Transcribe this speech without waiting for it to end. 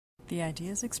The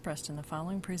ideas expressed in the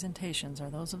following presentations are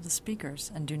those of the speakers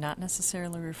and do not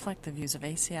necessarily reflect the views of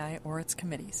ACI or its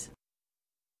committees.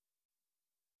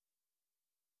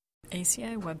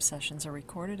 ACI web sessions are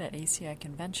recorded at ACI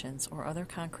conventions or other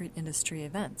concrete industry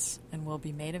events and will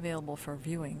be made available for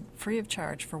viewing free of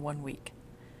charge for 1 week.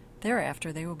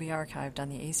 Thereafter, they will be archived on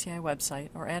the ACI website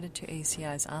or added to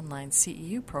ACI's online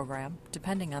CEU program,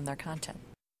 depending on their content.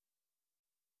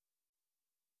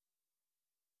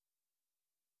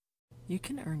 You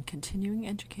can earn continuing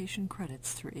education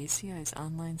credits through ACI's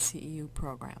online CEU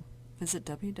program. Visit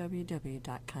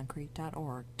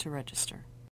www.concrete.org to register.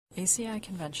 ACI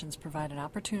conventions provide an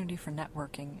opportunity for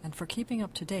networking and for keeping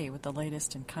up to date with the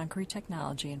latest in concrete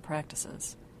technology and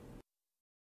practices.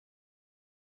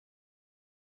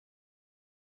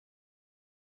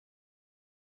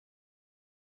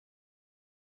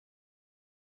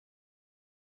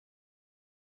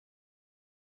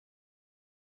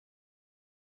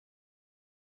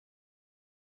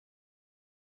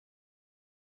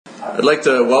 I'd like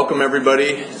to welcome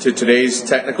everybody to today's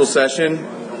technical session.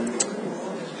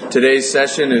 Today's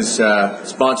session is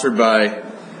sponsored by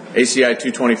ACI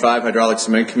 225 Hydraulic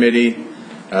Cement Committee.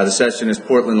 The session is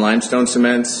Portland-Limestone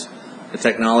cements, a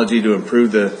technology to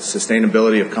improve the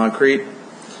sustainability of concrete.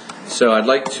 So I'd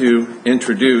like to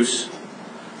introduce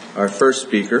our first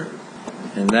speaker,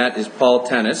 and that is Paul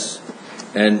Tennis.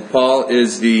 And Paul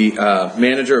is the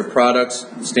Manager of Products,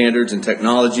 Standards, and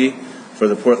Technology for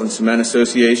the Portland Cement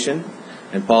Association,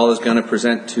 and Paul is going to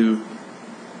present to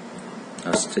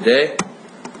us today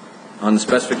on the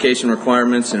specification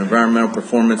requirements and environmental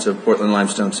performance of Portland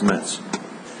limestone cements.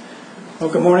 Well,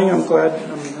 good morning. I'm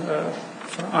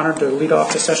honored to lead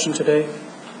off the session today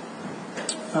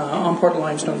on Portland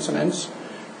limestone cements.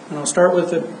 And I'll start with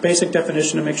the basic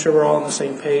definition to make sure we're all on the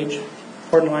same page.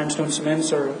 Portland limestone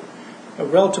cements are a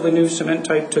relatively new cement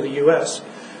type to the U.S.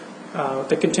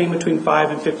 That contain between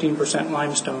 5 and 15%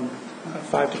 limestone,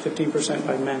 5 to 15%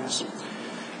 by mass.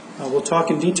 We'll talk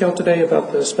in detail today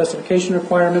about the specification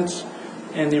requirements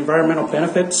and the environmental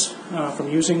benefits from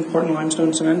using Portland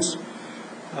limestone cements.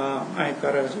 I've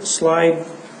got a slide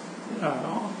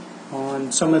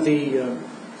on some of the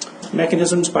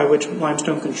mechanisms by which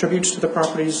limestone contributes to the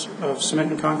properties of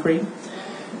cement and concrete.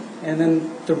 And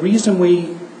then the reason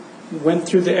we went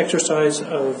through the exercise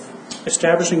of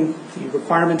establishing the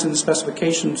requirements and the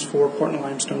specifications for Portland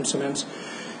limestone cements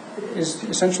is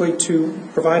essentially to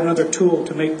provide another tool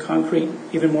to make concrete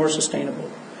even more sustainable,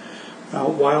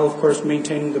 while of course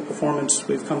maintaining the performance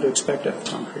we've come to expect out of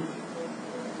concrete.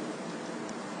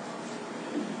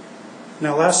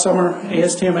 Now last summer,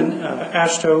 ASTM and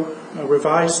AASHTO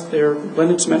revised their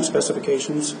blended cement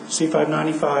specifications,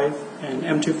 C595 and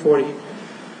M240,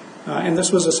 and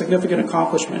this was a significant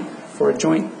accomplishment for a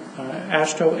joint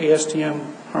AASHTO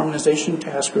ASTM harmonization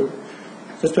task group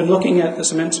that's been looking at the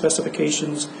cement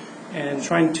specifications and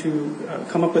trying to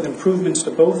come up with improvements to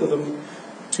both of them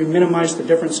to minimize the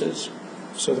differences.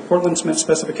 So the Portland cement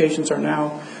specifications are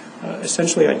now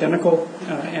essentially identical,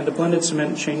 and the blended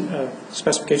cement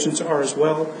specifications are as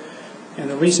well. And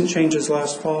the recent changes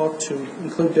last fall to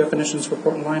include definitions for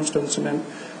Portland limestone cement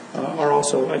are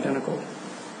also identical.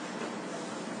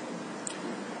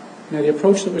 Now, the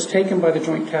approach that was taken by the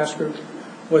joint task group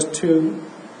was to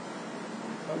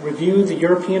review the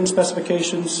European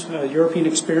specifications, European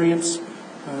experience.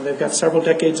 They've got several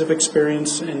decades of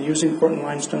experience in using Portland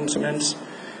limestone cements.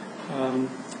 And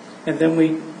then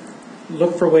we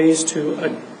look for ways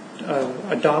to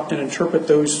adopt and interpret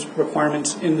those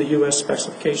requirements in the U.S.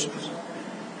 specifications.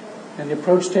 And the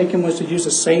approach taken was to use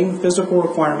the same physical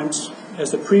requirements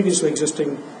as the previously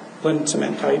existing blended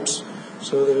cement types.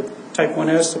 So the Type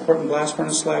 1S, the Portland blast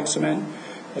furnace slag cement,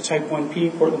 the Type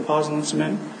 1P, Portland pozzolan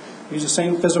cement, use the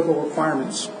same physical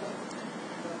requirements.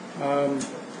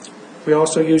 We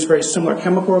also use very similar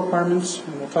chemical requirements,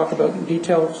 and we'll talk about in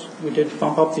details. We did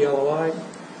bump up the LOI.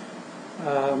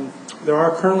 There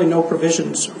are currently no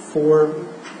provisions for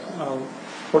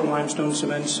Portland limestone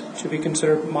cements to be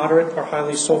considered moderate or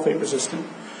highly sulfate resistant.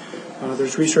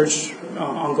 There's research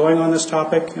ongoing on this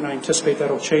topic, and I anticipate that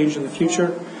will change in the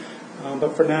future.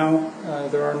 But for now,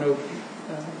 there are no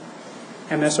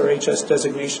MS or HS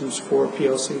designations for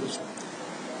PLCs.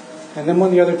 And then one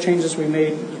of the other changes we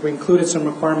made is we included some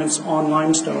requirements on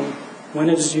limestone when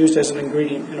it is used as an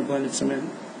ingredient in a blended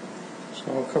cement.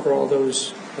 So I'll cover all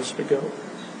those as we go.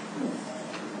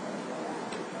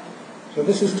 So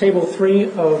this is Table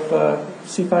 3 of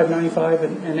C595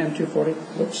 and M240.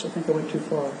 Whoops, I think I went too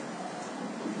far.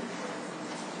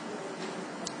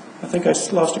 I think I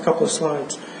lost a couple of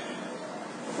slides.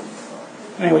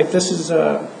 Anyway, this is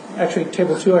actually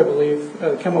Table 2, I believe,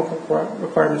 chemical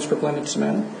requirements for blended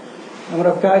cement. And what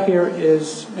I've got here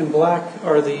is, in black,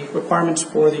 are the requirements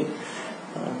for the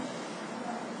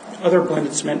other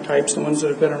blended cement types, the ones that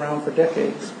have been around for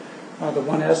decades. The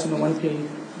 1S and the 1P.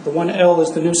 The 1L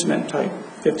is the new cement type,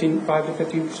 5 to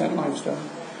 15% limestone.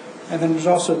 And then there's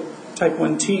also type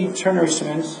 1T, ternary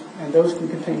cements, and those can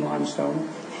contain limestone.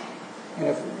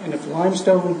 And if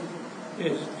limestone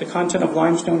is, the content of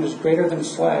limestone is greater than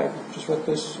slag, which is what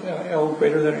this L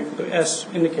greater than or equal to S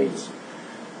indicates,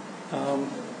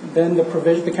 then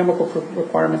the chemical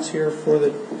requirements here for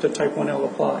the type 1L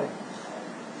apply.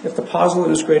 If the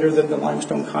pozzolan is greater than the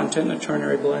limestone content in a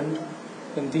ternary blend,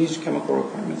 then these chemical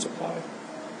requirements apply.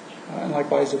 And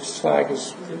likewise, if slag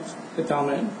is the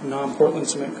dominant non-Portland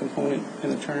cement component in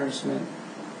the ternary cement,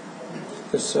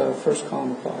 this first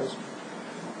column applies.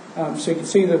 So you can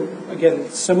see that, again,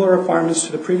 similar requirements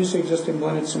to the previously existing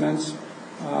blended cements.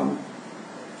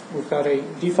 We've got a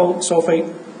default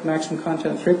sulfate maximum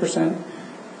content of 3%,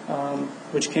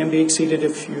 which can be exceeded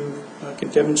if you can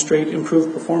demonstrate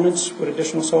improved performance with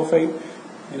additional sulfate,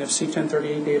 and if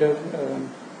C1038 data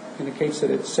indicates that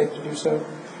it's safe to do so.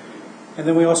 And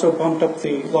then we also bumped up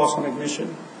the loss on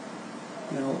ignition.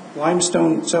 Now,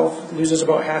 limestone itself loses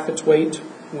about half its weight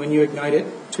when you ignite it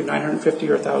to 950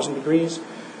 or 1,000 degrees.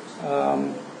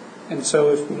 And so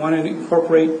if we want to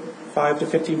incorporate 5 to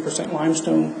 15%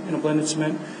 limestone in a blended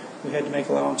cement, we had to make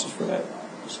allowances for that.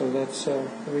 So that's the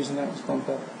reason that was bumped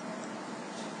up.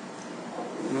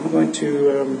 And I'm going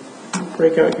to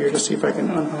break out here to see if I can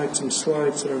unhide some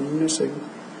slides that are missing,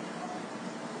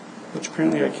 which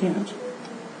apparently I can't.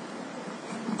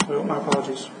 So my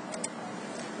apologies.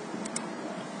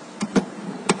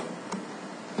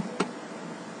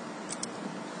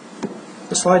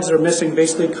 The slides that are missing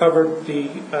basically covered the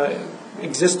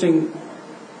existing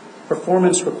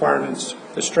performance requirements,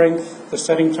 the strength, the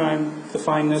setting time, the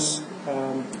fineness,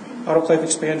 autoclave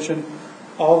expansion.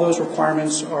 All those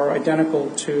requirements are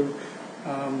identical to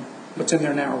what's in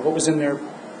there now, what was in there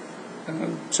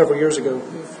several years ago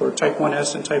for type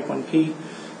 1S and type 1P.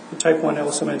 The type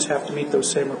 1L cements have to meet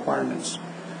those same requirements.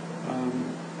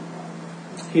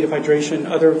 Heat of hydration,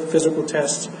 other physical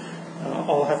tests,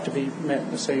 all have to be met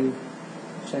in the same way.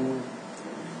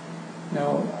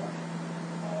 Now,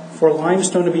 for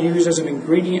limestone to be used as an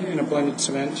ingredient in a blended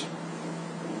cement,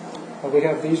 we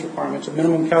have these requirements: a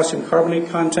minimum calcium carbonate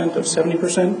content of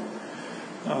 70%,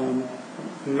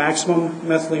 maximum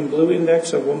methylene blue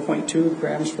index of 1.2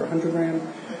 grams per 100 gram,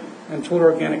 and total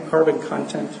organic carbon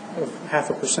content of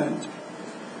 0.5%.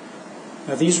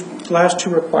 Now, these last two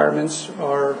requirements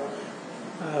are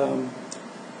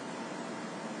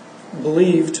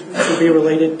believed to be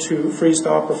related to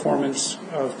freeze-thaw performance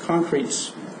of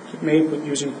concretes made with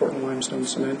using Portland limestone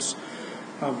cements,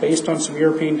 based on some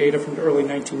European data from the early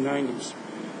 1990s.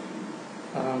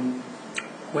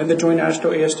 When the Joint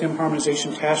AASHTO ASTM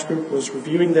Harmonization Task Group was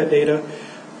reviewing that data,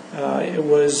 it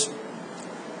was,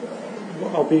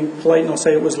 I'll be polite and I'll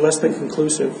say it was less than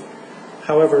conclusive.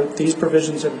 However, these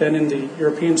provisions have been in the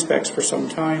European specs for some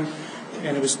time,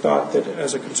 and it was thought that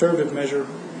as a conservative measure,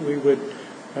 we would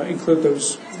include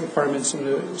those requirements in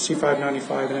the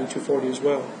C595 and M240 as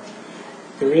well.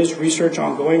 There is research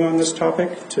ongoing on this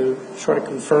topic to try to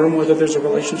confirm whether there's a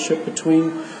relationship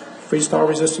between freeze-thaw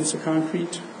resistance of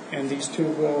concrete and these two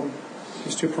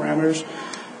parameters.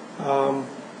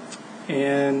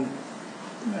 And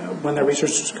when that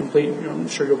research is complete, I'm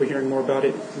sure you'll be hearing more about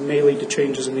it. It may lead to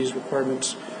changes in these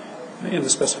requirements in the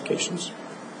specifications.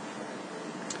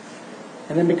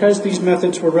 And then because these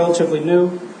methods were relatively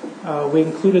new, we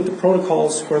included the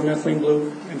protocols for methylene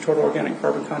blue and total organic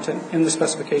carbon content in the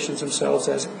specifications themselves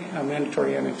as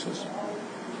mandatory annexes.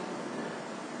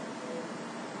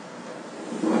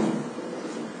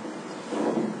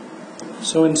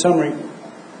 So in summary,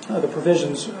 the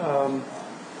provisions,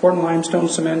 Portland limestone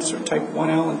cements, or type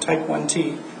 1L and type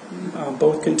 1T,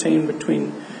 both contain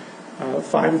between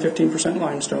 5 and 15%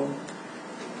 limestone,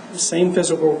 the same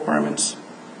physical requirements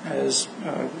as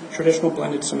traditional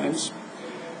blended cements,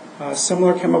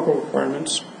 similar chemical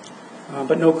requirements,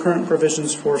 but no current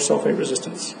provisions for sulfate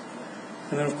resistance.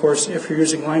 And then, of course, if you're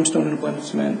using limestone in a blended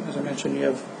cement, as I mentioned, you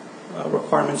have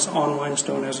requirements on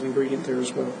limestone as an ingredient there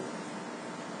as well.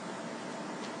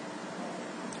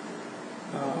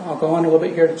 I'll go on a little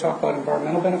bit here to talk about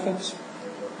environmental benefits.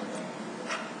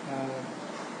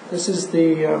 This is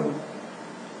the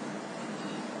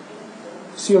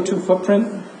CO2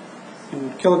 footprint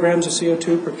in kilograms of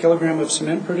CO2 per kilogram of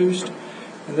cement produced.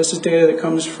 And this is data that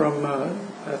comes from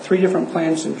 3 different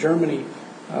plants in Germany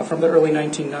from the early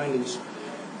 1990s.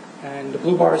 And the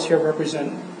blue bars here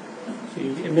represent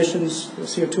the emissions, the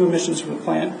CO2 emissions from the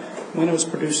plant when it was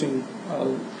producing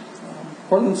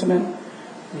Portland cement.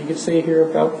 You can see here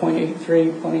about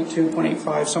 0.83, 0.82,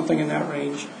 0.85, something in that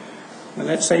range. And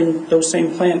those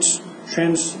same plants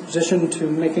transitioned to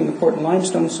making the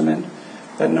Portland-Limestone cement.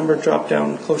 That number dropped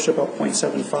down close to about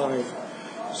 0.75.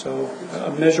 So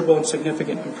a measurable and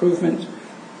significant improvement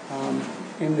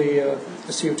in the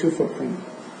CO2 footprint.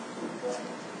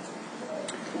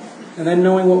 And then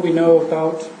knowing what we know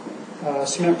about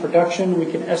cement production, we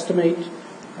can estimate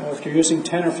if you're using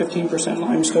 10 or 15%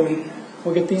 limestone,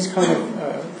 we'll get these kind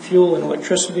of fuel and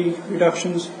electricity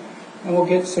reductions, and we'll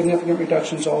get significant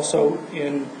reductions also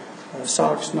in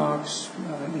SOx, NOx,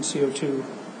 and CO2,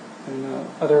 and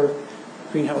other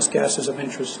greenhouse gases of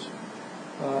interest.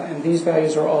 And these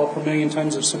values are all per million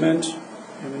tons of cement,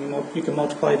 and when you can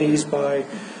multiply these by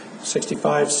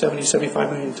 65, 70,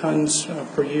 75 million tons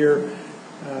per year,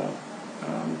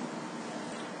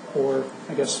 or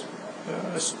I guess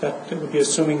that would be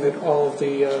assuming that all of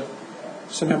the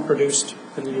cement produced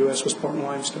in the U.S. was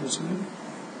Portland-Limestone cement.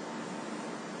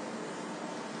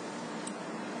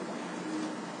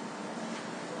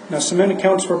 Now, cement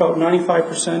accounts for about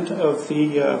 95% of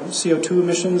the CO2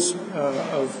 emissions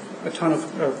of a ton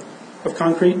of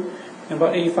concrete, and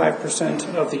about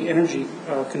 85% of the energy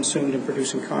consumed in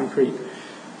producing concrete.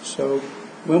 So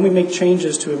when we make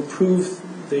changes to improve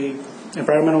the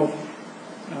environmental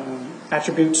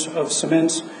attributes of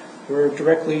cements, we're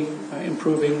directly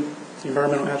improving the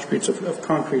environmental attributes of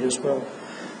concrete as well.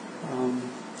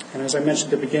 And as I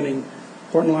mentioned at the beginning,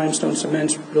 Portland-Limestone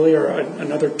cements really are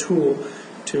another tool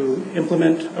to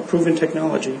implement a proven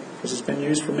technology, because it's been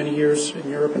used for many years in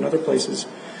Europe and other places,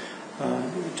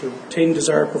 to obtain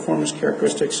desired performance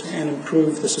characteristics and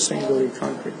improve the sustainability of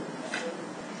concrete.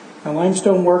 Now,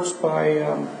 limestone works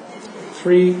by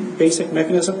three basic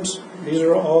mechanisms. These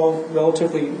are all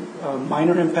relatively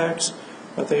minor impacts,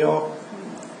 but they all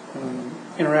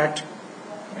interact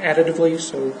additively,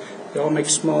 so they all make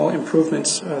small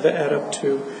improvements that add up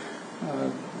to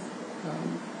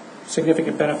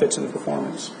significant benefits in the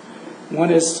performance.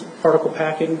 One is particle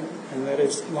packing, and that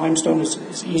is limestone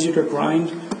is easier to grind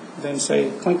than, say,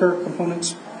 clinker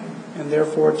components, and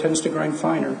therefore it tends to grind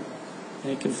finer.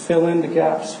 And it can fill in the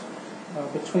gaps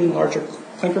between larger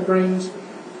clinker grains,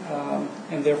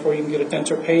 and therefore you can get a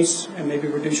denser paste and maybe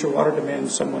reduce your water demand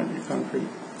somewhat in your concrete.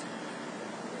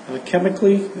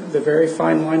 Chemically, the very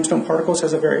fine limestone particles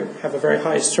have a very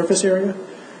high surface area,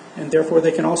 and therefore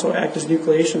they can also act as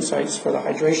nucleation sites for the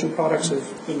hydration products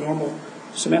of the normal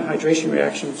cement hydration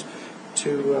reactions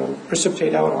to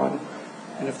precipitate out on.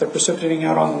 And if they're precipitating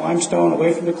out on the limestone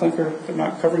away from the clinker, they're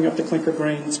not covering up the clinker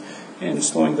grains and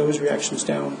slowing those reactions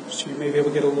down. So you may be able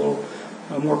to get a little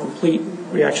more complete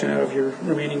reaction out of your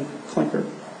remaining clinker.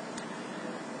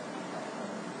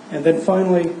 And then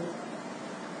finally,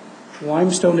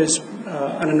 limestone is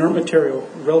an inert material,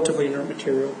 relatively inert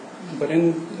material, but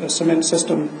in a cement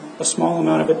system, a small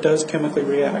amount of it does chemically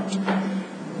react.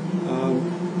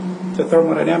 The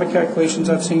thermodynamic calculations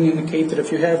I've seen indicate that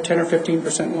if you have 10 or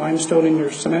 15% limestone in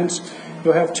your cements,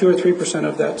 you'll have 2 or 3%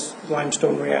 of that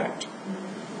limestone react.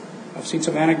 I've seen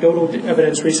some anecdotal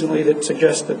evidence recently that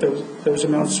suggests that those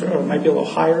amounts might be a little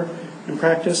higher in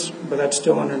practice, but that's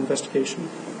still under investigation.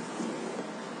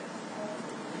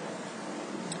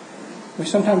 We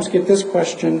sometimes get this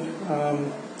question,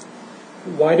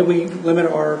 why do we limit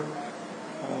our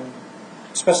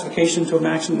specification to a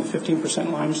maximum of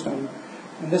 15% limestone?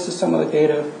 And this is some of the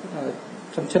data,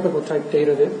 some typical type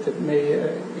data that may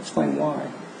explain why.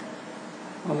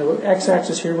 On the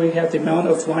x-axis here we have the amount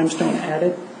of limestone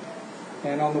added,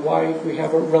 and on the y we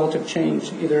have a relative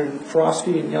change, either in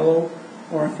porosity in yellow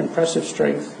or in compressive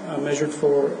strength measured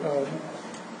for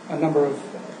a number of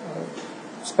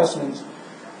specimens.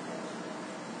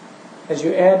 As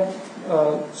you add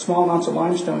small amounts of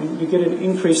limestone, you get an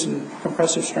increase in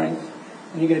compressive strength,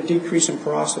 and you get a decrease in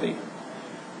porosity.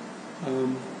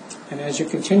 And as you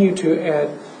continue to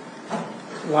add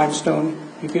limestone,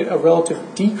 you get a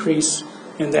relative decrease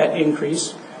in that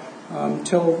increase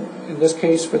until, in this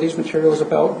case, for these materials,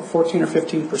 about 14 or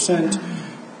 15%,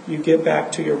 you get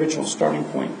back to your original starting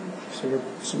point. So your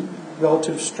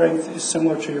relative strength is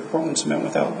similar to your Portland cement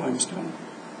without limestone.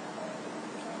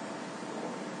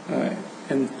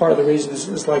 And part of the reason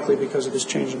is likely because of this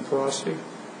change in porosity.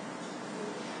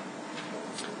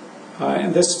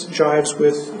 And this jives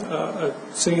with a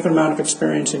significant amount of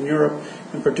experience in Europe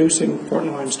in producing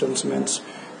Portland limestone cements.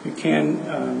 You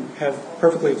can have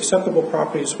perfectly acceptable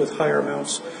properties with higher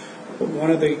amounts, but one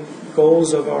of the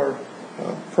goals of our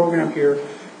program here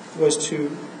was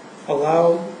to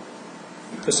allow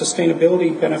the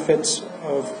sustainability benefits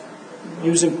of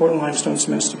using Portland limestone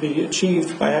cements to be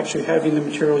achieved by actually having the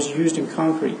materials used in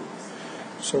concrete.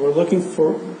 So we're looking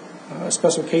for a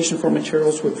specification for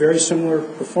materials with very similar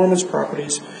performance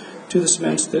properties to the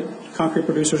cements that concrete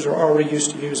producers are already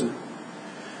used to using.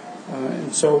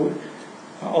 And so,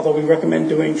 although we recommend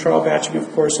doing trial batching,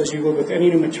 of course, as you would with any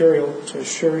new material, to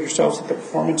assure yourselves that the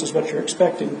performance is what you're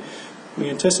expecting, we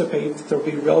anticipate that there will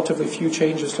be relatively few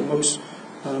changes to most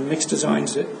mixed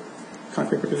designs that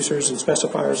concrete producers and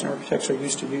specifiers and architects are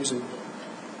used to using.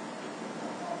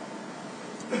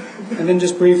 And then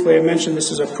just briefly, I mentioned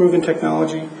this is a proven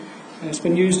technology, and it's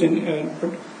been used in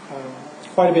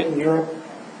quite a bit in Europe,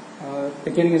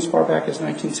 beginning as far back as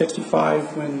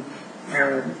 1965 when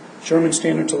German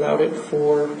standards allowed it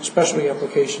for specialty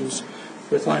applications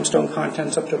with limestone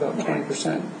contents up to about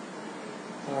 20%.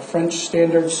 French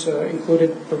standards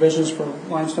included provisions for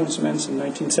limestone cements in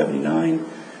 1979,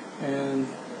 and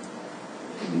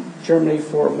Germany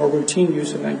for more routine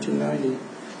use in 1990.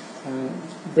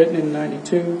 Britain in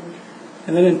 92,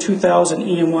 and then in 2000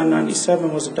 EM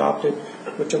 197 was adopted,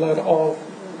 which allowed all,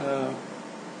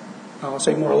 I'll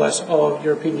say more or less all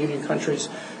European Union countries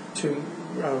to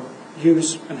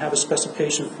use and have a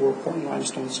specification for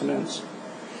Portland-Limestone cements.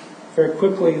 Very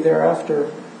quickly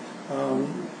thereafter,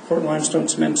 Portland-Limestone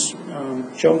cements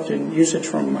jumped in usage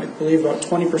from, I believe, about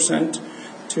 20%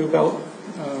 to about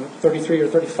 33 or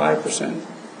 35%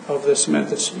 of the cement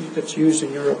that's used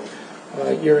in Europe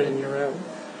year in and year out.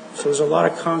 So there's a lot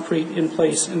of concrete in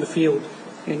place in the field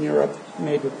in Europe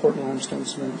made with Portland-Limestone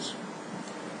cements.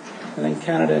 And then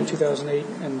Canada in 2008,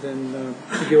 and then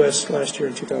the U.S. last year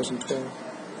in 2012.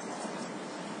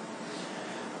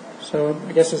 So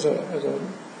I guess as a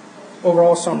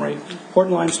overall summary,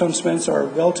 Portland-Limestone cements are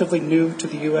relatively new to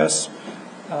the U.S.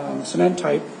 Cement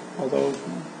type, although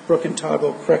Brooke and Todd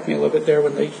will correct me a little bit there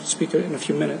when they speak in a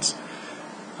few minutes.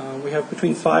 We have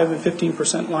between 5 and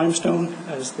 15% limestone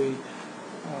as the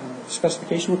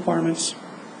specification requirements.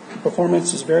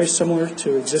 Performance is very similar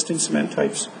to existing cement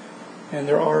types, and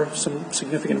there are some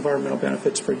significant environmental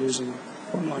benefits for using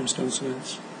Portland-Limestone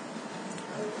cements.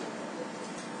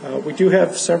 We do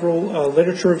have several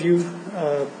literature review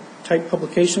type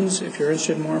publications. If you're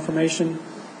interested in more information,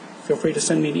 feel free to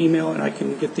send me an email and I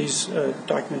can get these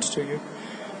documents to you.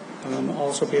 I'll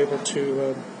also be able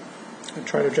to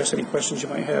try to address any questions you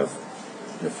might have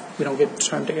if we don't get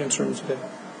time to answer them today.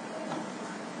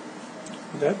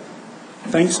 With that,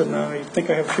 thanks, and I think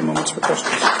I have a few moments for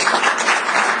questions.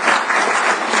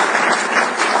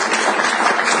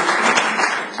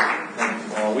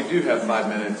 We do have 5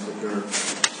 minutes if there are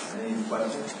any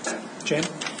questions. Jan?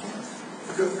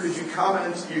 Could you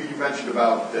comment, you mentioned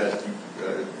about that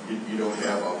you don't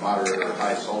have a moderate or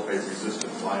high sulfate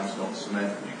resistant limestone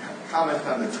cement. Could you comment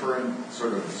on the current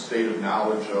sort of state of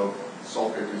knowledge of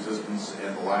sulfate resistance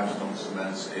and the limestone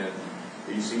cements, and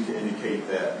you seem to indicate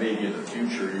that maybe in the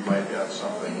future you might have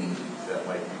something that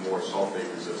might be more sulfate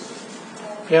resistant?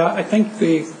 Yeah, I think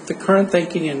the current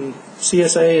thinking in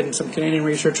CSA and some Canadian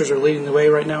researchers are leading the way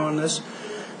right now on this.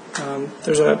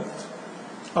 There's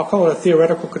I'll call it a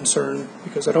theoretical concern,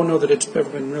 because I don't know that it's ever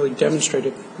been really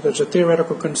demonstrated. There's a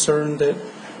theoretical concern that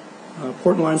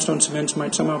Portland-Limestone cements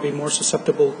might somehow be more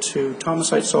susceptible to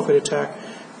thomsite sulfate attack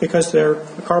because they're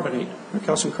a carbonate, a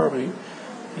calcium carbonate.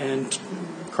 And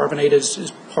carbonate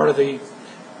is part of the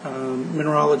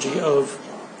mineralogy of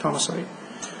thomsite.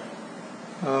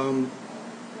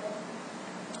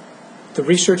 The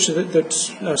research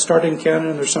that's started in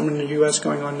Canada, and there's some in the U.S.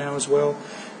 going on now as well,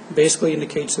 basically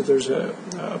indicates that there's a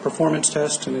performance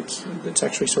test, and it's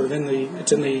actually sort of in the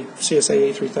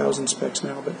CSA A3000 specs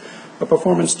now, but a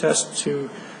performance test to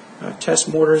test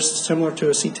mortars similar to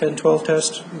a C10-12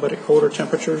 test, but at colder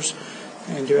temperatures,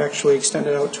 and to actually extend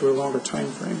it out to a longer time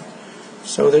frame.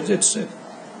 So that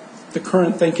the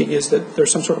current thinking is that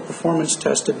there's some sort of performance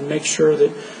test to make sure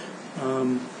that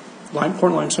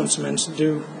Portland-Limestone cements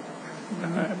do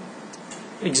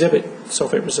exhibit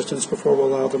sulfate resistance before we'll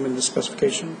allow them in the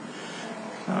specification.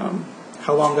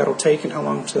 How long that'll take and how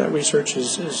long to that research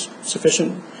is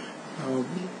sufficient,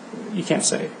 you can't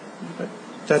say. But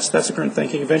that's the current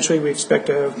thinking. Eventually we expect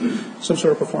to have some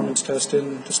sort of performance test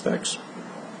in the specs.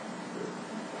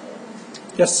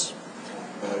 Yes?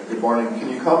 Good morning. Can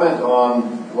you comment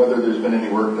on whether there's been any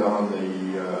work done on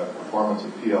the performance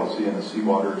of PLC and the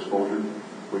seawater exposure,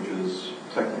 which is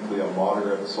technically a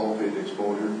moderate sulfate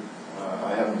exposure?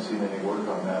 I haven't seen any work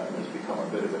on that, and it's become a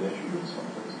bit of an issue in some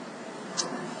places.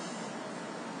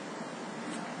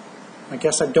 I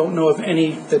guess I don't know of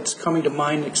any that's coming to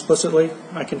mind explicitly.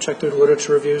 I can check through the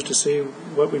literature reviews to see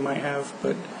what we might have,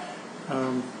 but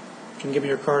you can give me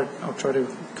your card. I'll try to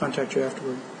contact you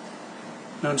afterward.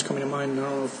 None's coming to mind. I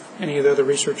don't know if any of the other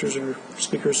researchers or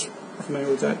speakers are familiar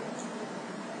with that.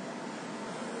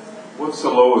 What's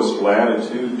the lowest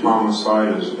latitude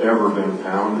thomsite has ever been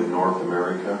found in North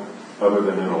America, other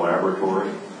than in a laboratory?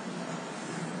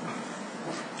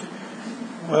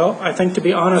 Well, I think, to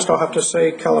be honest, I'll have to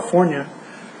say California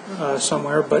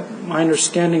somewhere, but my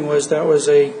understanding was that was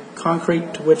a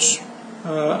concrete to which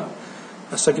a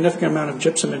significant amount of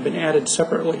gypsum had been added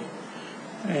separately,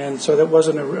 and so that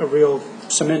wasn't a real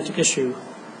cement issue.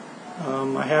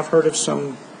 I have heard of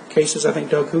some cases. I think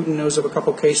Doug Hooten knows of a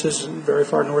couple cases very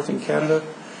far north in Canada,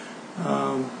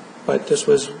 but this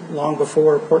was long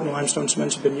before Portland-Limestone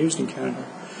cements had been used in Canada.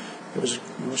 It was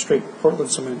straight Portland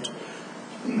cement.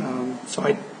 So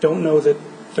I don't know that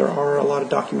there are a lot of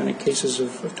documented cases of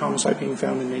thomsite being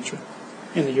found in nature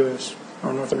in the U.S.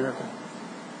 or North America.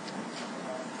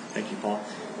 Thank you, Paul.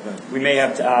 We may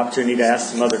have the opportunity to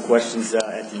ask some other questions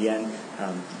at the end.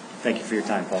 Thank you for your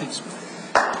time, Paul. Thanks.